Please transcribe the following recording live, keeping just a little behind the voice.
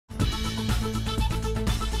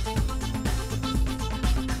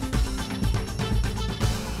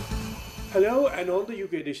Hello, and on the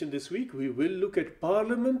UK edition this week, we will look at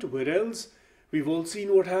Parliament. Where else? We've all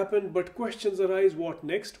seen what happened, but questions arise: what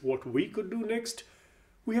next? What we could do next?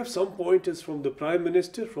 We have some pointers from the Prime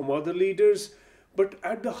Minister, from other leaders, but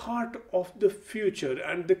at the heart of the future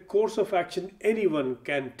and the course of action anyone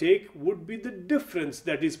can take would be the difference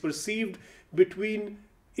that is perceived between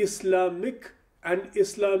Islamic and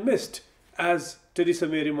Islamist, as Theresa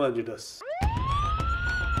May reminded us.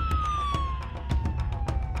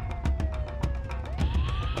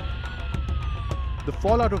 The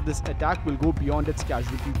fallout of this attack will go beyond its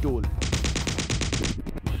casualty toll.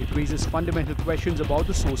 It raises fundamental questions about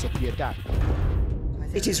the source of the attack.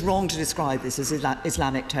 It is wrong to describe this as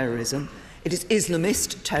Islamic terrorism. It is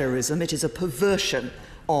Islamist terrorism. It is a perversion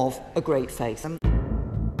of a great faith.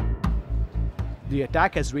 The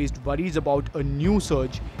attack has raised worries about a new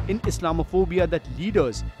surge in Islamophobia that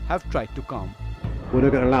leaders have tried to calm. We're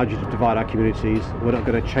not going to allow you to divide our communities. We're not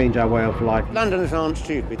going to change our way of life. Londoners aren't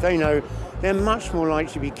stupid. They know they're much more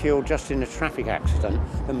likely to be killed just in a traffic accident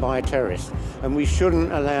than by a terrorist. And we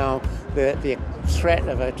shouldn't allow the threat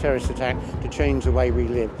of a terrorist attack to change the way we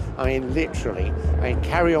live. I mean, literally.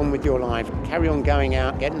 Carry on with your life. Carry on going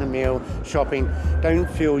out, getting a meal, shopping. Don't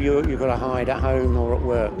feel you've got to hide at home or at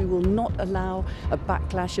work. We will not allow a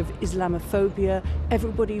backlash of Islamophobia.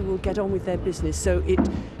 Everybody will get on with their business. So it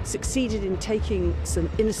succeeded in taking some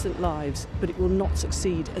innocent lives, but it will not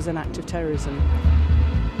succeed as an act of terrorism.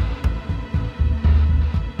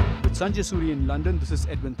 With Sanjay, Suri in London, this is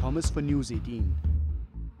Edwin Thomas for News 18.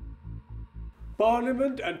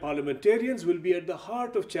 Parliament and parliamentarians will be at the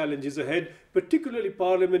heart of challenges ahead, particularly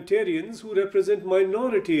parliamentarians who represent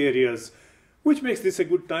minority areas, which makes this a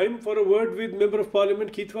good time for a word with Member of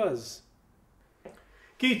Parliament Keith Vaz.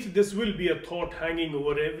 Keith, this will be a thought hanging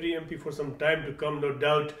over every MP for some time to come, no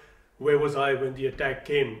doubt. Where was I when the attack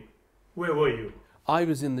came? Where were you? I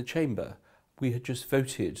was in the chamber. We had just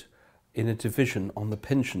voted in a division on the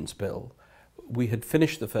pensions bill. We had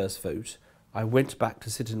finished the first vote. I went back to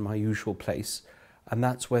sit in my usual place, and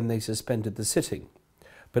that's when they suspended the sitting.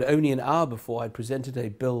 But only an hour before, I presented a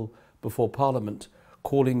bill before Parliament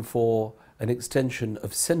calling for an extension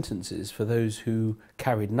of sentences for those who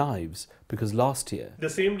carried knives, because last year... The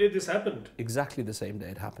same day this happened? Exactly the same day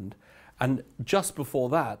it happened. And just before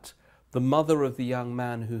that, the mother of the young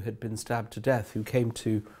man who had been stabbed to death, who came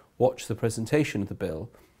to watch the presentation of the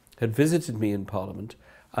bill, had visited me in Parliament,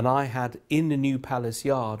 and I had, in the New Palace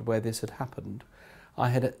Yard where this had happened, I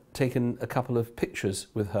had taken a couple of pictures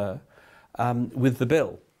with her, with the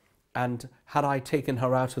bill. And had I taken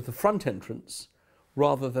her out of the front entrance,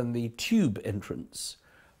 rather than the tube entrance,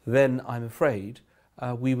 then I'm afraid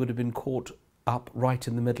we would have been caught up right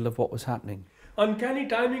in the middle of what was happening. Uncanny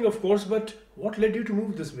timing, of course, but what led you to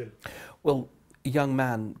move this bill? Well, a young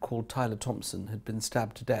man called Tyler Thompson had been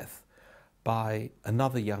stabbed to death by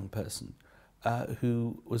another young person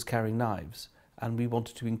who was carrying knives, and we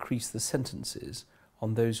wanted to increase the sentences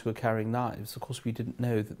on those who were carrying knives. Of course, we didn't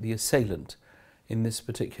know that the assailant in this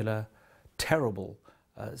particular terrible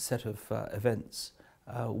set of events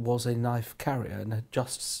was a knife carrier and had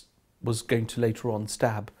just was going to later on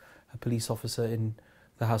stab a police officer in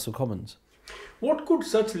the House of Commons. What could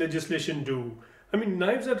such legislation do? I mean,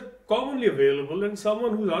 knives are commonly available, and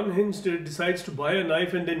someone who's unhinged decides to buy a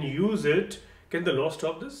knife and then use it. Can the law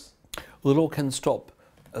stop this? Well, the law can stop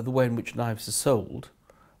the way in which knives are sold,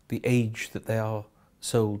 the age that they are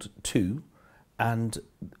sold to, and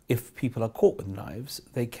if people are caught with knives,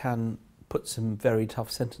 they can put some very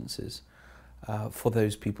tough sentences for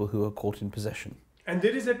those people who are caught in possession. And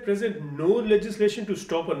there is at present no legislation to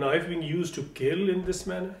stop a knife being used to kill in this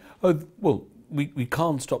manner? Oh, well, we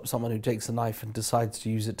can't stop someone who takes a knife and decides to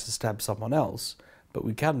use it to stab someone else, but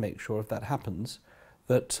we can make sure if that happens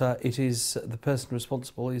that it is the person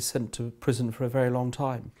responsible is sent to prison for a very long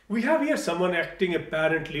time. We have here someone acting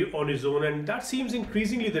apparently on his own, and that seems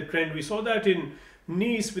increasingly the trend. We saw that in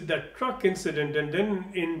Nice with that truck incident, and then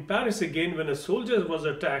in Paris again when a soldier was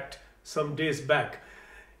attacked some days back.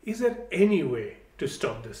 Is there any way to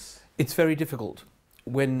stop this? It's very difficult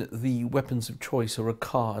when the weapons of choice are a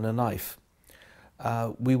car and a knife.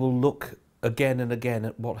 We will look again and again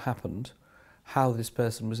at what happened, how this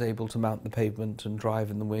person was able to mount the pavement and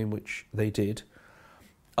drive in the way in which they did.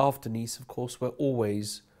 After Nice, of course, we're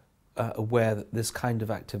always aware that this kind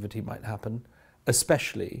of activity might happen,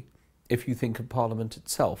 especially if you think of Parliament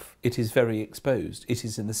itself. It is very exposed. It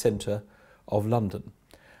is in the centre of London.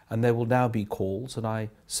 And there will now be calls, and I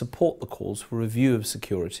support the calls for review of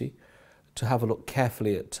security, to have a look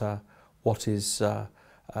carefully at what is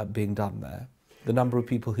being done there. The number of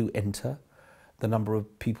people who enter, the number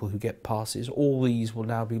of people who get passes, all these will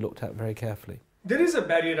now be looked at very carefully. There is a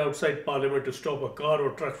barrier outside Parliament to stop a car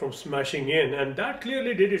or truck from smashing in, and that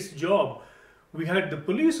clearly did its job. We had the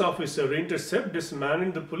police officer intercept this man,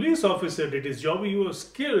 and the police officer did his job. He was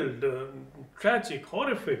killed. Tragic,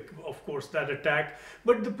 horrific, of course, that attack.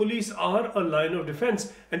 But the police are a line of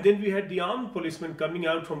defense. And then we had the armed policeman coming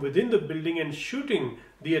out from within the building and shooting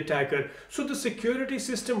the attacker. So the security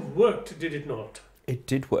system worked, did it not? It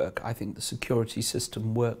did work. I think the security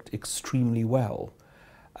system worked extremely well.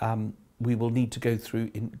 We will need to go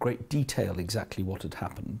through in great detail exactly what had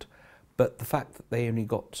happened. But the fact that they only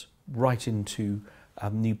got right into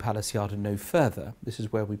New Palace Yard and no further, this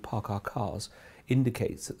is where we park our cars,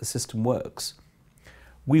 indicates that the system works.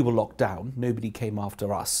 We were locked down, nobody came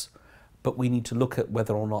after us, but we need to look at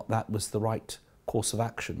whether or not that was the right course of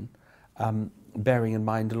action, bearing in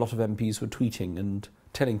mind a lot of MPs were tweeting and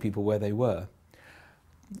telling people where they were.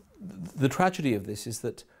 The tragedy of this is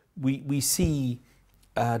that we see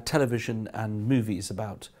television and movies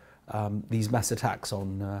about these mass attacks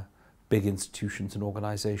on big institutions and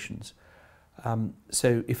organisations.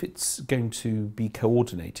 So if it's going to be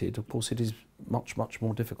coordinated, of course it is much, much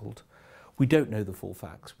more difficult. We don't know the full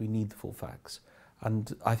facts, we need the full facts.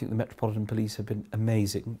 And I think the Metropolitan Police have been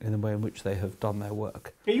amazing in the way in which they have done their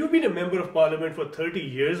work. You've been a member of Parliament for 30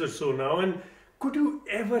 years or so now, and could you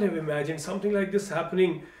ever have imagined something like this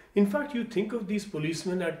happening? In fact, you think of these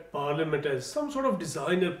policemen at Parliament as some sort of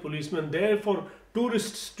designer policemen there for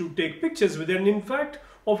tourists to take pictures with. And in fact,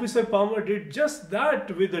 Officer Palmer did just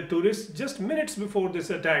that with the tourists just minutes before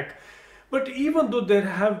this attack. But even though there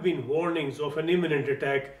have been warnings of an imminent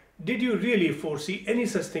attack, did you really foresee any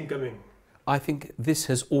such thing coming? I think this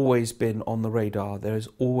has always been on the radar. There has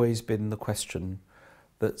always been the question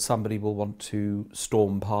that somebody will want to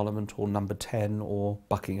storm Parliament or Number 10 or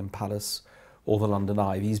Buckingham Palace or the London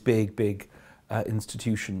Eye, these big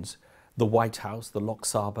institutions, the White House, the Lok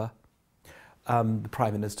Sabha, the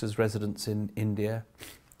Prime Minister's residence in India.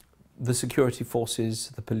 The security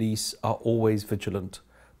forces, the police are always vigilant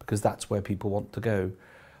because that's where people want to go.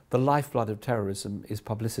 The lifeblood of terrorism is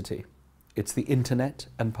publicity. It's the internet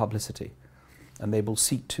and publicity, and they will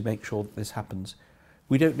seek to make sure that this happens.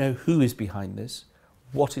 We don't know who is behind this,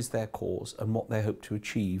 what is their cause and what they hope to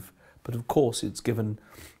achieve, but of course it's given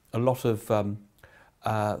a lot of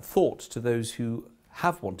thought to those who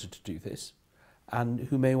have wanted to do this and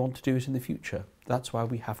who may want to do it in the future. That's why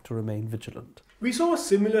we have to remain vigilant. We saw a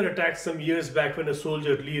similar attack some years back when a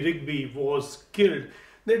soldier, Lee Rigby, was killed.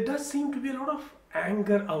 There does seem to be a lot of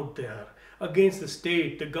anger out there against the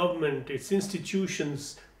state, the government, its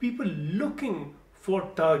institutions, people looking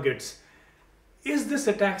for targets. Is this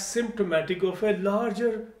attack symptomatic of a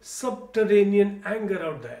larger subterranean anger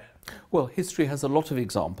out there? Well, history has a lot of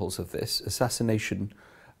examples of this. Assassination,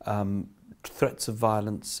 threats of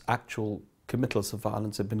violence, actual committals of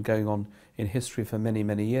violence have been going on in history for many,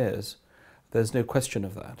 many years. There's no question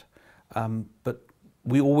of that. But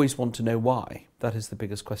we always want to know why. That is the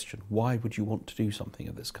biggest question. Why would you want to do something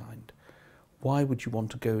of this kind? Why would you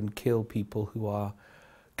want to go and kill people who are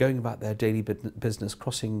going about their daily business,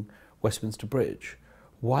 crossing Westminster Bridge?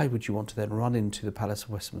 Why would you want to then run into the Palace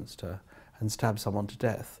of Westminster and stab someone to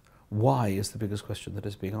death? Why is the biggest question that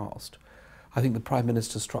is being asked. I think the Prime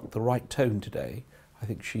Minister struck the right tone today. I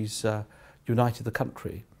think she's united the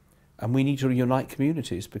country. And we need to reunite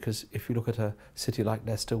communities, because if you look at a city like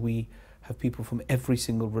Leicester, we have people from every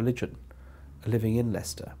single religion living in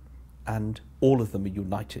Leicester, and all of them are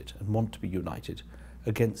united and want to be united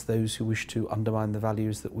against those who wish to undermine the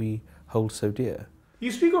values that we hold so dear.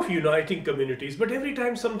 You speak of uniting communities, but every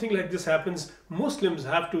time something like this happens, Muslims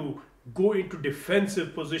have to go into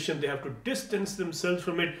defensive position. They have to distance themselves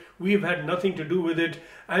from it. We've had nothing to do with it.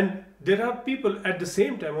 And there are people at the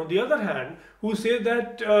same time, on the other hand, who say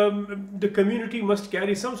that the community must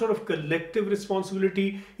carry some sort of collective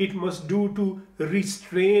responsibility. It must do to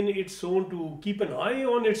restrain its own, to keep an eye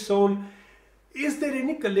on its own. Is there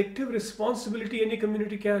any collective responsibility any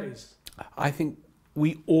community carries? I think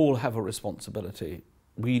we all have a responsibility.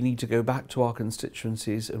 We need to go back to our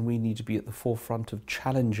constituencies, and we need to be at the forefront of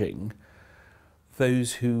challenging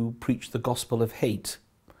those who preach the gospel of hate.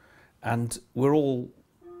 And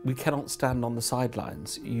we cannot stand on the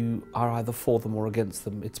sidelines. You are either for them or against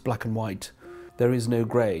them. It's black and white. There is no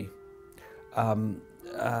grey.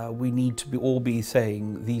 We need to all be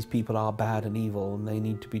saying these people are bad and evil and they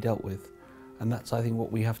need to be dealt with. And that's, I think,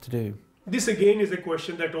 what we have to do. This again is a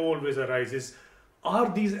question that always arises.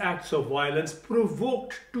 Are these acts of violence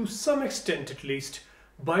provoked to some extent, at least,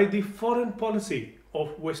 by the foreign policy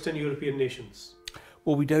of Western European nations?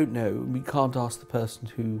 Well, we don't know. We can't ask the person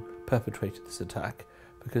who perpetrated this attack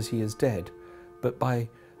because he is dead. But by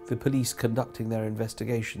the police conducting their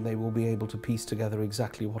investigation, they will be able to piece together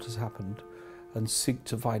exactly what has happened and seek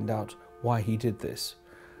to find out why he did this.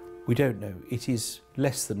 We don't know. It is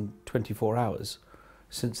less than 24 hours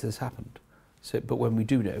since this happened. But when we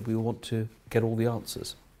do know, we want to get all the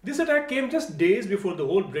answers. This attack came just days before the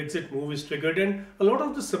whole Brexit move is triggered, and a lot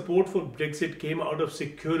of the support for Brexit came out of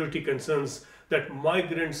security concerns that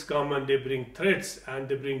migrants come and they bring threats and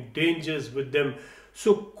they bring dangers with them.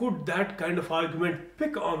 So could that kind of argument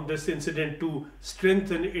pick on this incident to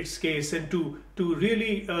strengthen its case and to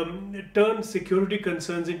really turn security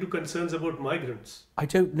concerns into concerns about migrants? I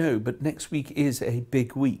don't know, but next week is a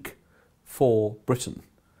big week for Britain.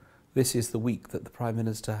 This is the week that the Prime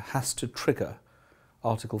Minister has to trigger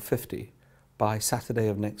Article 50 by Saturday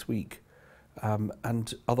of next week.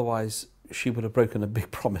 And otherwise she would have broken a big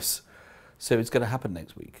promise. So it's going to happen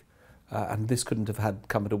next week. And this couldn't have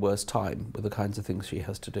come at a worse time with the kinds of things she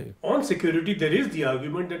has to do. On security, there is the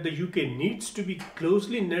argument that the UK needs to be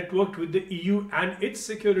closely networked with the EU and its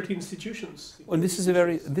security institutions. And this is a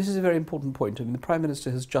very important point. I mean, the Prime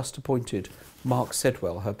Minister has just appointed Mark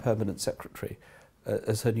Sedwell, her permanent secretary,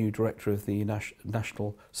 as her new director of the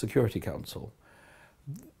National Security Council.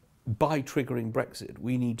 By triggering Brexit,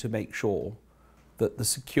 we need to make sure that the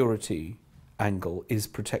security angle is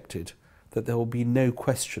protected, that there will be no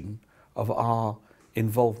question of our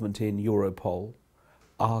involvement in Europol,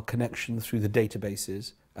 our connection through the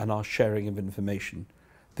databases and our sharing of information.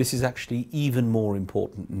 This is actually even more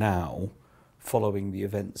important now following the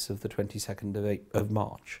events of the 22nd of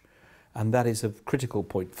March. And that is a critical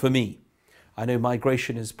point for me. I know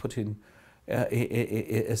migration is put in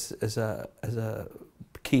as a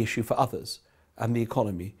key issue for others and the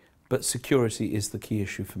economy, but security is the key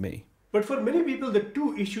issue for me. But for many people, the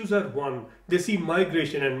two issues are one. They see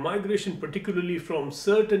migration, and migration particularly from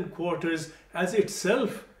certain quarters, as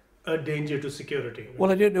itself a danger to security.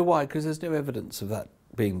 Well, I don't know why, because there's no evidence of that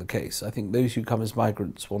being the case. I think those who come as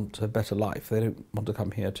migrants want a better life. They don't want to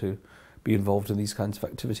come here to be involved in these kinds of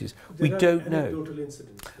activities. We don't know. Anecdotal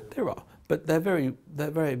incidents. There are, but they're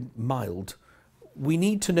very mild. We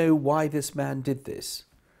need to know why this man did this.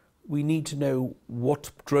 We need to know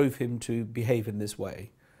what drove him to behave in this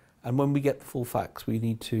way. And when we get the full facts, we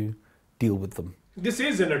need to deal with them. This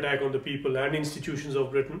is an attack on the people and institutions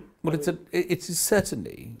of Britain. Well, it's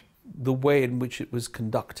certainly the way in which it was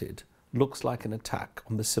conducted looks like an attack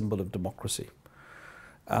on the symbol of democracy.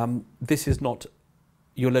 This is not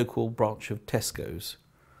your local branch of Tesco's.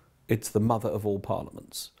 It's the mother of all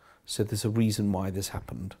parliaments. So there's a reason why this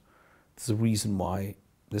happened. There's a reason why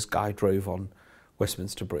this guy drove on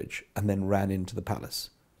Westminster Bridge and then ran into the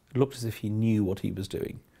palace. It looked as if he knew what he was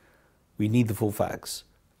doing. We need the full facts,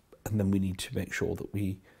 and then we need to make sure that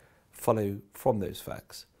we follow from those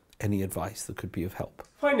facts any advice that could be of help.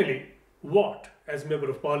 Finally, what, as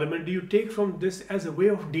Member of Parliament, do you take from this as a way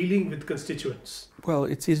of dealing with constituents? Well,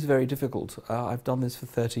 it is very difficult. I've done this for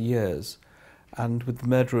 30 years, and with the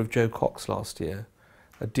murder of Joe Cox last year,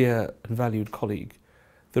 a dear and valued colleague,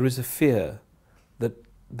 there is a fear that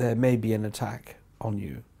there may be an attack on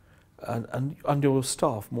you and your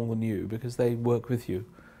staff more than you, because they work with you.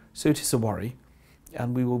 So it is a worry,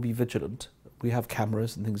 and we will be vigilant. We have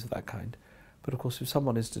cameras and things of that kind. But of course, if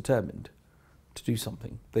someone is determined to do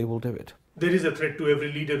something, they will do it. There is a threat to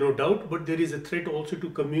every leader, no doubt, but there is a threat also to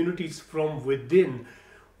communities from within.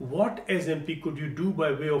 What, as MP, could you do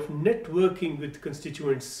by way of networking with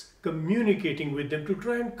constituents, communicating with them to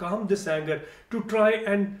try and calm this anger, to try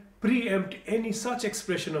and preempt any such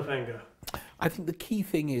expression of anger? I think the key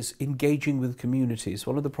thing is engaging with communities.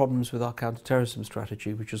 One of the problems with our counter-terrorism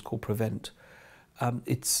strategy, which is called PREVENT,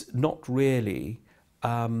 it's not really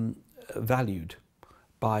valued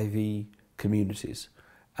by the communities.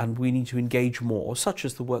 And we need to engage more, such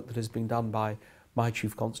as the work that has been done by my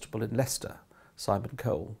Chief Constable in Leicester, Simon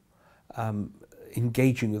Cole.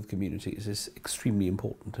 Engaging with communities is extremely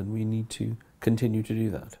important, and we need to continue to do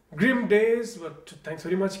that. Grim days, but thanks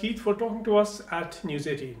very much, Keith, for talking to us at News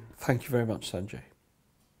 18. Thank you very much, Sanjay.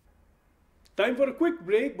 Time for a quick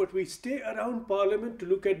break, but we stay around Parliament to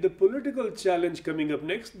look at the political challenge coming up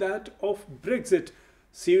next, that of Brexit.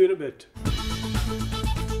 See you in a bit.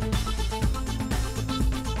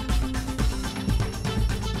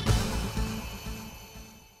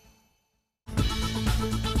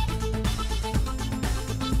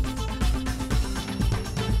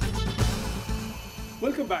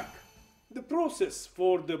 Welcome back. The process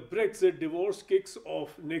for the Brexit divorce kicks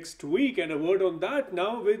off next week, and a word on that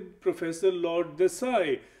now with Professor Lord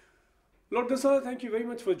Desai. Lord Desai, thank you very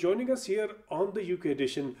much for joining us here on the UK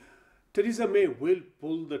edition. Theresa May will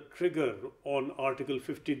pull the trigger on Article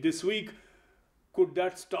 50 this week. Could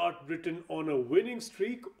that start Britain on a winning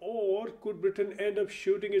streak, or could Britain end up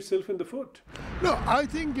shooting itself in the foot? No, I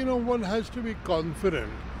think, one has to be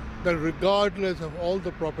confident that regardless of all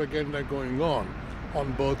the propaganda going on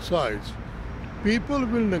both sides, people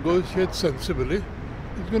will negotiate sensibly.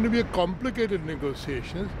 It's going to be a complicated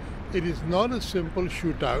negotiation. It is not a simple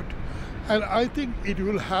shootout. And I think it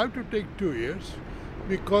will have to take 2 years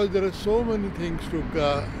because there are so many things to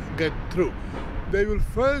get through. They will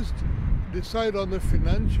first decide on the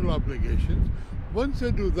financial obligations. Once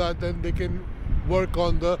they do that, then they can work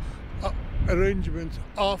on the arrangements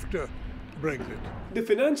after Brexit. The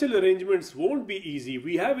financial arrangements won't be easy.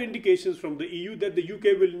 We have indications from the EU that the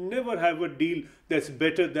UK will never have a deal that's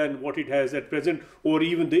better than what it has at present, or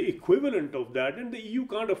even the equivalent of that, and the EU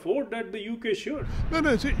can't afford that, the UK should.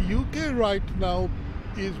 No, see, UK right now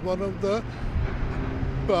is one of the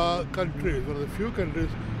countries, one of the few countries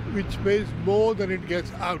which pays more than it gets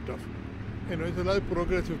out of. It's a lot of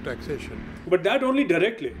progressive taxation. But that only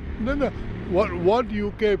directly. No. What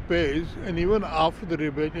UK pays, and even after the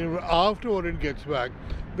rebate, even after what it gets back,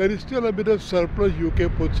 there is still a bit of surplus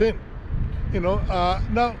UK puts in.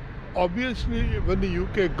 Now, obviously, when the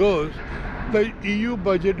UK goes, the EU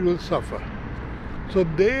budget will suffer. So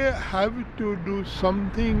they have to do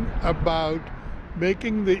something about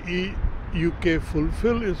making the UK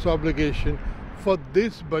fulfill its obligation for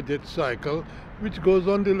this budget cycle, which goes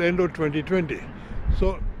on till end of 2020.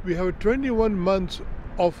 So we have 21 months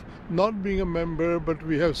of not being a member, but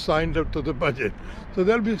we have signed up to the budget. So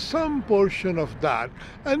there'll be some portion of that.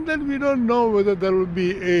 And then we don't know whether there will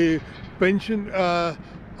be a pension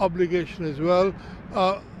obligation as well.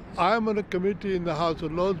 I am on a committee in the House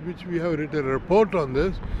of Lords, which we have written a report on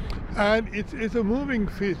this. And it's a moving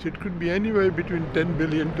feast. It could be anywhere between 10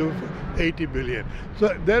 billion to 80 billion.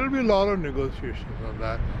 So there will be a lot of negotiations on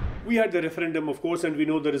that. We had the referendum, of course, and we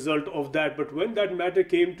know the result of that. But when that matter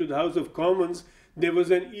came to the House of Commons, there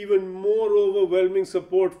was an even more overwhelming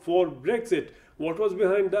support for Brexit. What was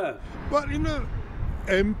behind that? Well,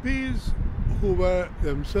 MPs who were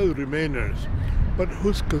themselves Remainers, but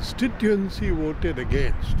whose constituency voted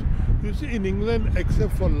against. You see, in England,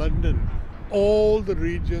 except for London, all the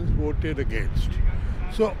regions voted against.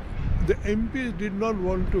 So the MPs did not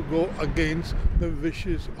want to go against the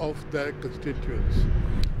wishes of their constituents,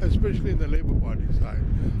 especially in the Labour Party side.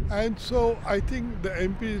 And so I think the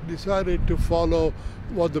MPs decided to follow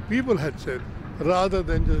what the people had said rather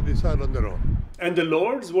than just decide on their own. And the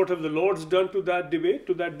Lords, what have the Lords done to that debate,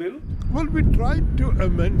 to that bill? Well, we tried to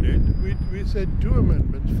amend it. We said 2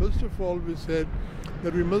 amendments. First of all, we said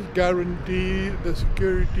that we must guarantee the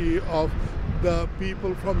security of the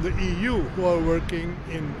people from the EU who are working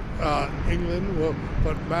in England, who have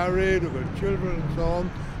got married, who have got children and so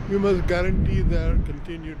on. We must guarantee their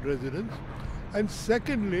continued residence. And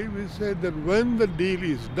secondly, we said that when the deal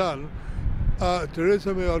is done,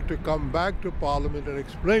 Theresa May ought to come back to Parliament and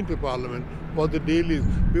explain to Parliament what the deal is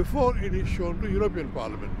before it is shown to European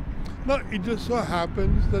Parliament. Now, it just so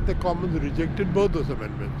happens that the Commons rejected both those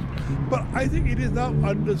amendments. But I think it is now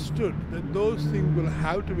understood that those things will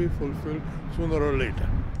have to be fulfilled sooner or later.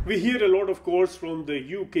 We hear a lot, of course, from the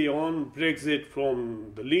UK on Brexit,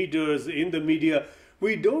 from the leaders in the media.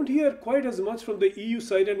 We don't hear quite as much from the EU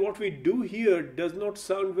side, and what we do hear does not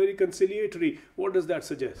sound very conciliatory. What does that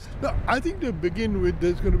suggest? Now, I think to begin with,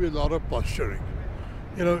 there's going to be a lot of posturing.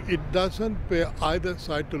 It doesn't pay either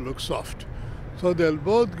side to look soft. So they'll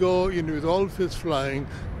both go in with all fists flying,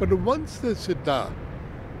 but once they sit down,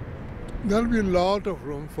 there'll be a lot of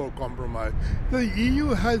room for compromise. The EU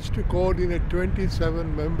has to coordinate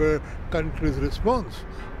 27 member countries' response.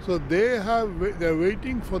 So they're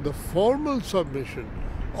waiting for the formal submission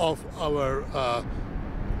of our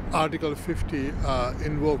Article 50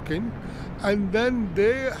 invoking, and then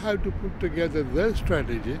they have to put together their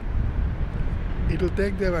strategy. It'll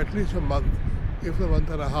take them at least a month, if a month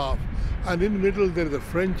and a half. And in the middle there are the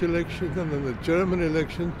French elections and then the German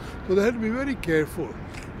elections. So they have to be very careful,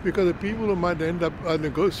 because the people who might end up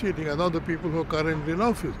negotiating are not the people who are currently in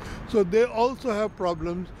office. So they also have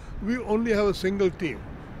problems. We only have a single team.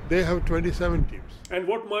 They have 27 teams. And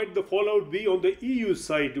what might the fallout be on the EU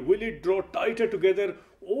side? Will it draw tighter together,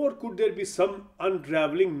 or could there be some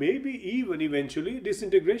unraveling, maybe even eventually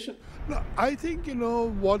disintegration? No, I think,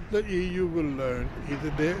 what the EU will learn is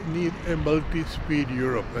that they need a multi-speed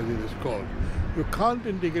Europe, as it is called. You can't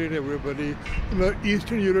integrate everybody.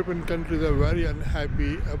 Eastern European countries are very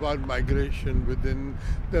unhappy about migration within.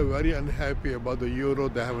 They're very unhappy about the euro.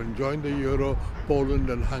 They haven't joined the euro. Poland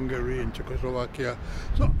and Hungary and Czechoslovakia.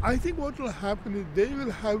 So I think what will happen is they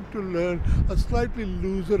will have to learn a slightly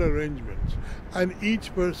looser arrangements, and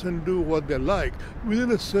each person do what they like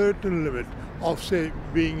within a certain limit of, say,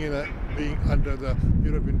 being under the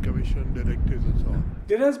European Commission directives and so on.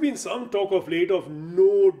 There has been some talk of late of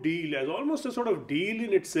no deal as almost a sort of deal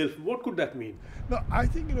in itself. What could that mean? No, I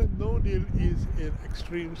think no deal is an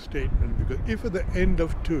extreme statement, because if at the end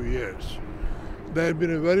of 2 years there had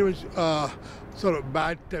been a very much sort of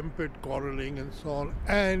bad-tempered quarreling and so on,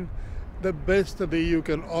 and the best that the EU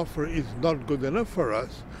can offer is not good enough for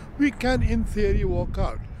us, we can in theory walk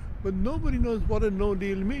out. But nobody knows what a no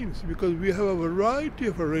deal means, because we have a variety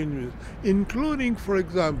of arrangements, including, for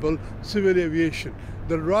example, civil aviation.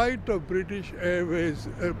 The right of British Airways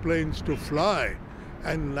airplanes to fly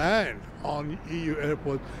and land on EU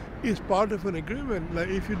airports is part of an agreement. Like,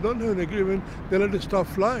 if you don't have an agreement, they'll have to stop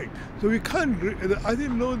flying. So we can't, I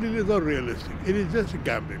think no deal is not realistic. It is just a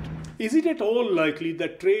gambit. Is it at all likely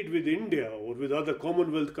that trade with India or with other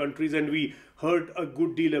Commonwealth countries, and we heard a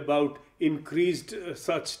good deal about increased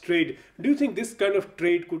such trade, do you think this kind of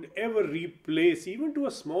trade could ever replace, even to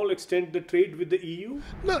a small extent, the trade with the EU?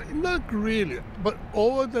 No, not really. But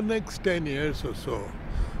over the next 10 years or so,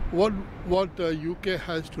 what the UK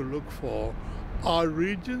has to look for are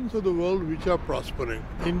regions of the world which are prospering.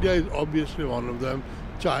 India is obviously one of them.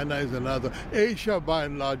 China is another. Asia, by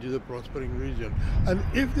and large, is a prospering region. And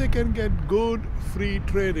if they can get good free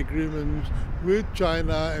trade agreements with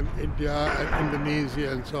China and India and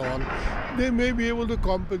Indonesia and so on, they may be able to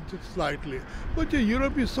compensate slightly. But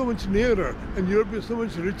Europe is so much nearer, and Europe is so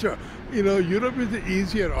much richer. Europe is the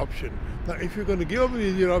easier option. Now, if you're going to give up an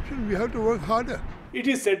easier option, we have to work harder. It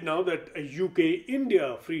is said now that a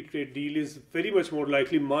UK-India free trade deal is very much more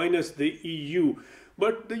likely, minus the EU.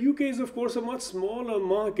 But the UK is, of course, a much smaller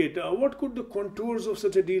market. What could the contours of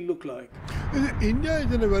such a deal look like? India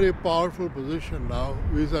is in a very powerful position now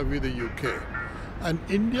vis-à-vis the UK. And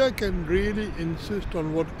India can really insist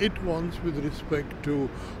on what it wants with respect to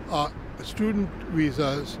student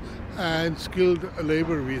visas and skilled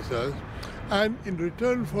labor visas. And in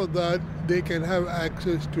return for that, they can have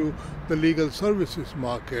access to the legal services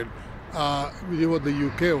market, which is what the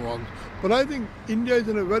UK wants. But I think India is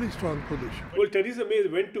in a very strong position. Well, Theresa May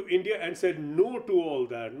went to India and said no to all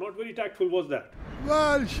that. Not very tactful, was that?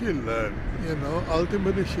 Well, she'll learn,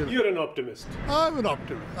 ultimately she'll learn. You're an optimist. I'm an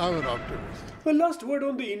optimist. Well, last word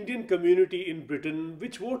on the Indian community in Britain,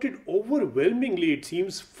 which voted overwhelmingly, it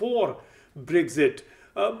seems, for Brexit.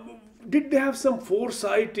 Did they have some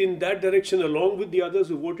foresight in that direction along with the others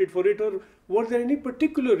who voted for it, or were there any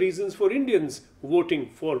particular reasons for Indians voting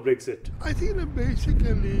for Brexit? I think that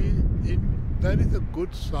basically that is a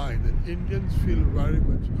good sign that Indians feel very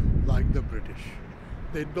much like the British.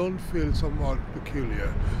 They don't feel somewhat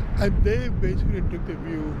peculiar. And they basically took the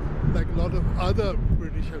view, like a lot of other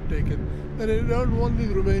British have taken, that they don't want these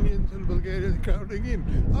Romanians and Bulgarians crowding in.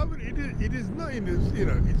 I mean, it is not,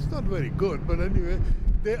 it's not very good, but anyway,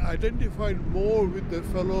 they identified more with their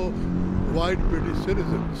fellow white British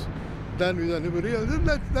citizens than with anybody else. And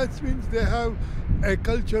that means they have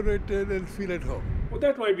acculturated and feel at home. Well,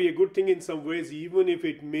 that might be a good thing in some ways, even if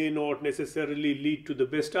it may not necessarily lead to the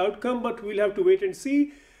best outcome, but we'll have to wait and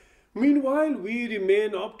see. Meanwhile, we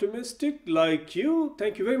remain optimistic like you.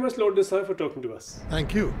 Thank you very much, Lord Desai, for talking to us.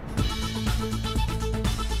 Thank you.